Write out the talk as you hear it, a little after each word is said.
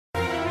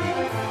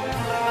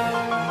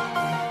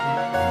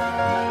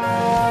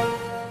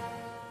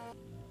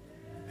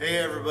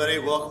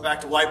everybody. Welcome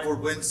back to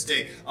Whiteboard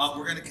Wednesday.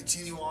 We're going to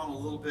continue on a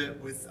little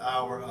bit with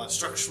our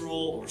structural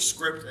or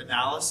script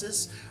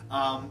analysis.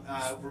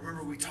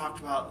 Remember we talked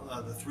about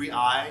the 3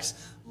 I's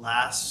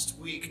last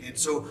week, and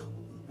so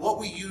what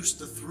we used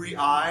the 3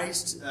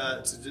 I's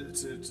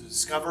to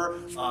discover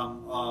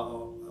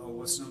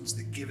what's known as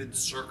the given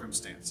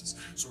circumstances.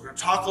 So we're going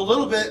to talk a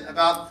little bit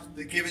about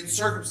the given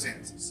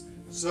circumstances.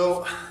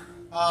 So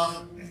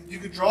you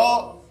could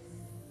draw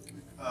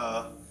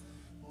a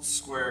little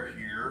square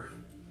here.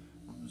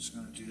 I'm just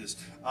going to do this.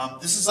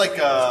 This is like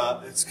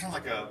it's kind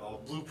of like a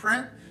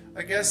blueprint,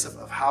 I guess,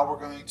 of how we're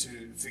going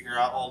to figure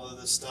out all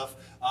of this stuff.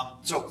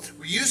 So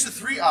we use the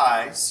 3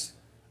 I's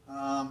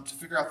to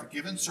figure out the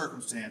given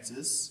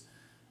circumstances.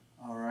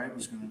 All right, I'm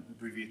just going to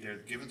abbreviate there,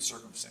 the given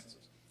circumstances.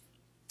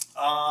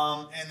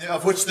 And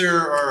of which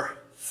there are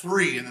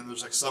 3, and then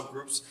there's like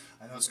subgroups.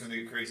 I know it's going to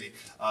get crazy.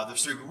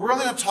 There's 3, but we're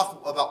only going to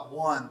talk about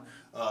one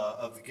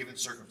of the given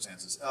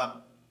circumstances.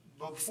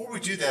 But before we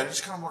do that, I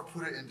just kind of want to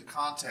put it into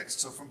context.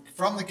 So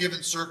from the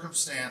given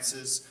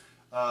circumstances,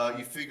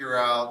 you figure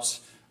out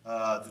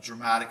the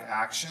dramatic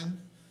action,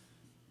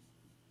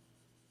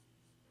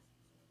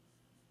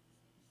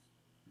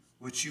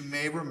 which you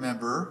may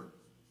remember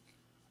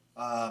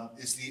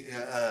is the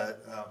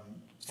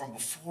from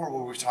before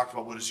where we talked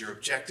about what is your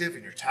objective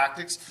and your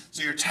tactics.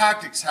 So your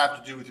tactics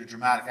have to do with your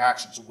dramatic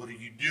action. So what are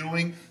you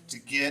doing to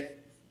get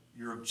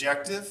your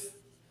objective?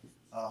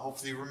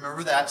 Hopefully you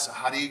remember that. So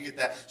how do you get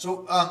that?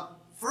 So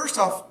first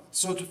off,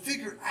 so to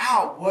figure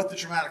out what the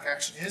dramatic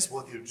action is,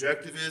 what the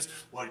objective is,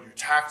 what your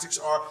tactics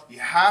are, it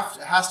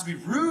has to be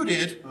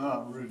rooted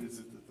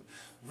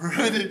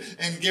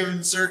in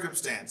given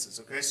circumstances.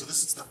 Okay, so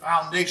this is the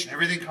foundation.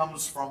 Everything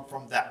comes from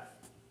that.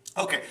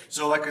 Okay,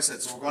 so like I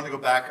said, so we're going to go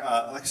back.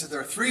 Like I said, there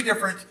are 3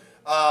 different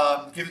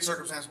given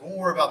circumstances. We won't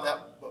worry about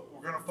that, but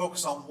we're going to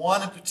focus on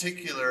one in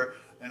particular,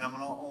 and I'm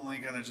only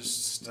going to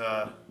just do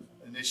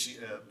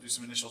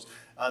some initials.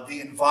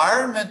 The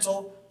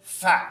environmental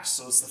facts.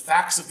 So it's the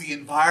facts of the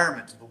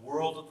environment, of the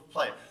world of the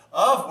play,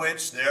 of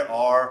which there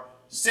are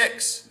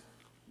 6.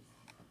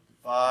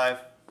 5,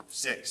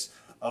 6.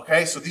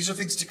 Okay, so these are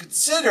things to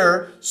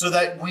consider so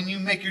that when you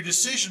make your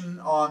decision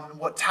on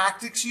what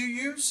tactics you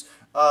use,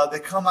 they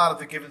come out of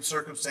the given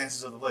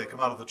circumstances of the play, come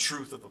out of the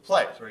truth of the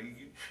play. Right?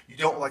 You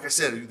don't, like I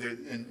said,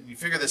 and you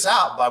figure this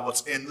out by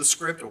what's in the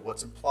script or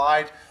what's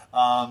implied,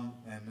 and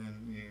then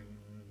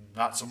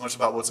not so much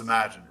about what's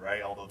imagined,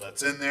 right? Although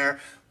that's in there,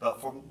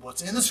 but from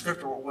what's in the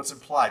script or what's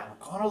implied, we're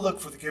going to look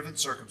for the given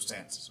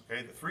circumstances.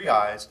 Okay, the 3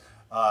 I's,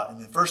 and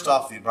then first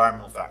off, the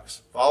environmental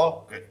facts.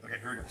 Follow? Good. Okay,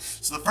 here we go.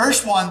 So the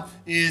first one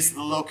is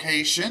the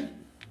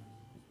location.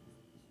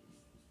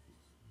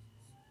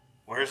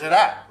 Where is it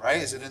at, right?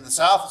 Is it in the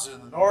south? Is it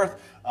in the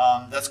north?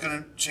 That's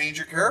going to change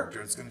your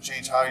character. It's going to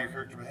change how your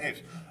character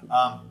behaves.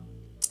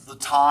 The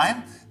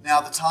time.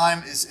 Now, the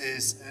time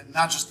is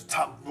not just the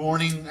time,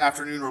 morning,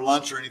 afternoon, or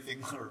lunch, or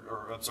anything,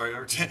 or I'm sorry,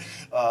 or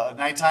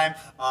nighttime.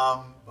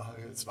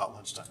 It's about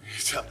lunchtime.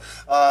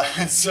 But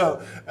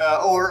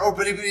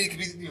it could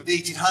be the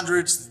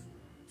 1800s,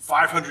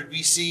 500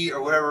 BC,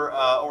 or whatever,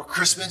 or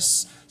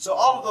Christmas. So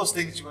all of those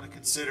things you want to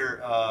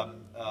consider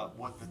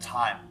what the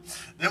time.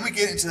 Then we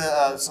get into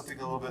something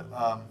a little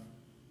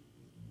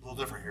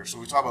different here. So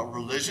we talk about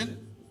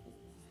religion.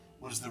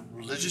 What is the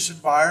religious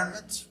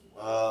environment?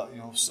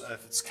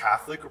 If it's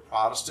Catholic or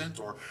Protestant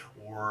or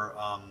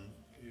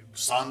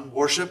sun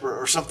worship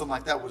or something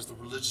like that. What is the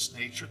religious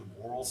nature, the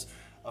morals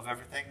of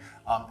everything?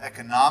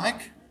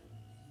 Economic.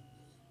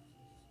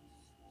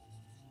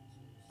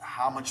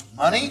 How much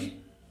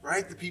money,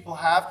 right, the people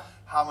have?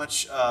 How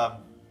much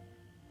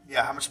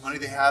money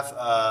they have,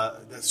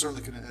 that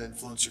certainly can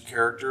influence your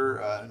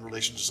character in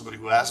relation to somebody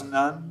who has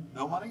no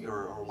money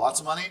or lots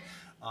of money.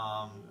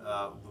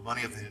 The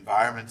money of the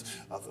environment,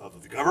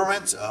 of the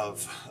government,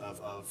 of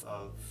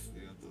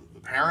the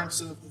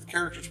parents of the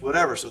characters,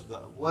 whatever. So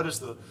what is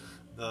the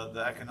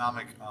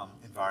economic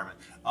environment?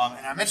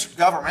 And I mentioned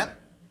government,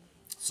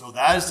 so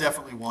that is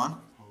definitely one.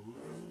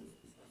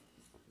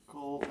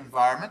 Political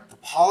environment. The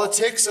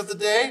politics of the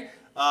day.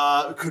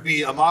 It could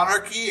be a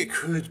monarchy. It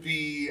could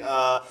be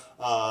a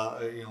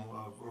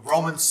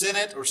Roman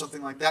Senate or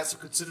something like that. So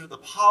consider the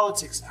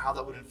politics and how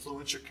that would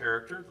influence your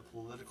character, the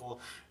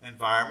political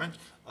environment,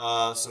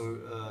 and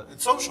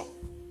social.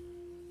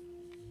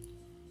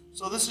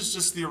 So this is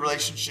just the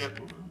relationship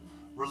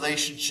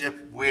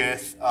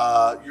with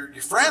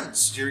your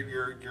friends,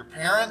 your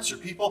parents, your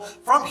people.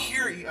 From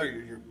here,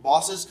 your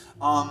bosses.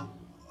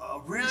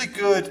 Really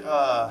good.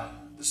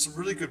 There's some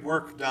really good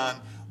work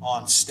done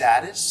on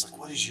status. Like,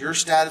 what is your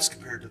status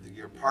compared to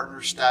your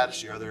partner's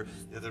status, the other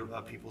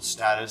people's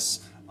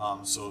status?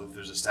 So if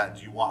there's a status,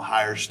 do you want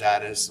higher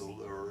status,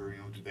 or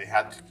do they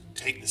have to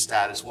take the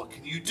status? What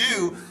can you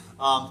do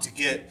to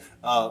get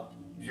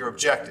your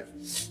objective?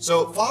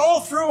 So follow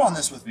through on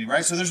this with me,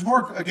 right? So there's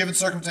more given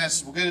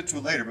circumstances. We'll get into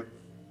it later, but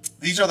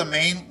these are the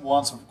main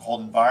ones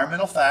called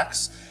environmental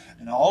facts,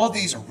 and all of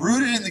these are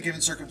rooted in the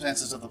given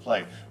circumstances of the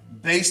play,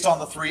 based on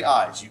the 3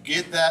 I's. You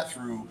get that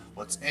through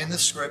what's in the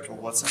script or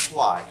what's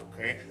implied.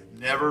 Okay,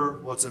 never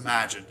what's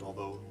imagined,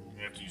 although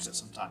You have to use that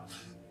sometime.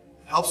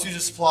 Helps you to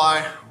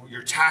supply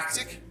your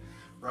tactic,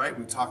 right?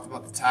 We talked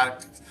about the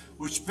tactic,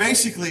 which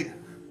basically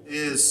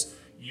is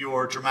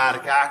your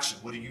dramatic action.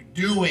 What are you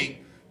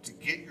doing to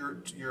get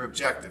your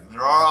objective? And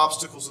there are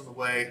obstacles in the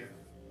way,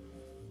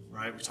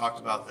 right? We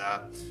talked about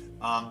that.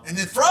 And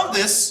then from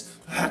this,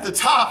 at the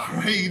top,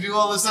 right, you do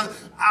all this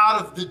stuff.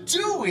 Out of the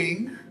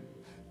doing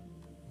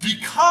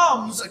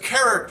becomes a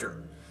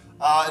character.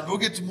 And we'll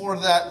get to more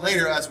of that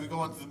later as we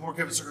go into the more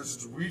given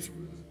circumstances.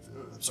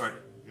 I'm sorry,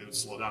 I'm going to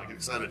slow down and get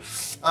excited.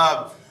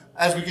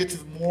 As we get to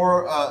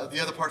the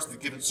other parts of the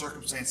given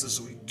circumstances,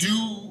 so we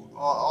do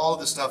all of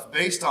this stuff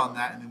based on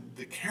that, and then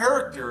the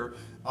character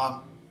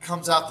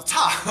comes out the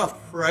top,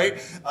 right?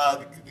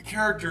 The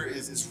character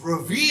is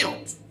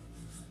revealed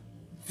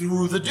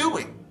through the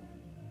doing.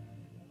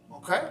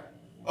 Okay?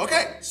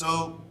 Okay,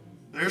 so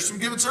there's some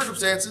given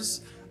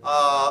circumstances.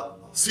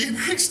 See you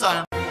next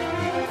time.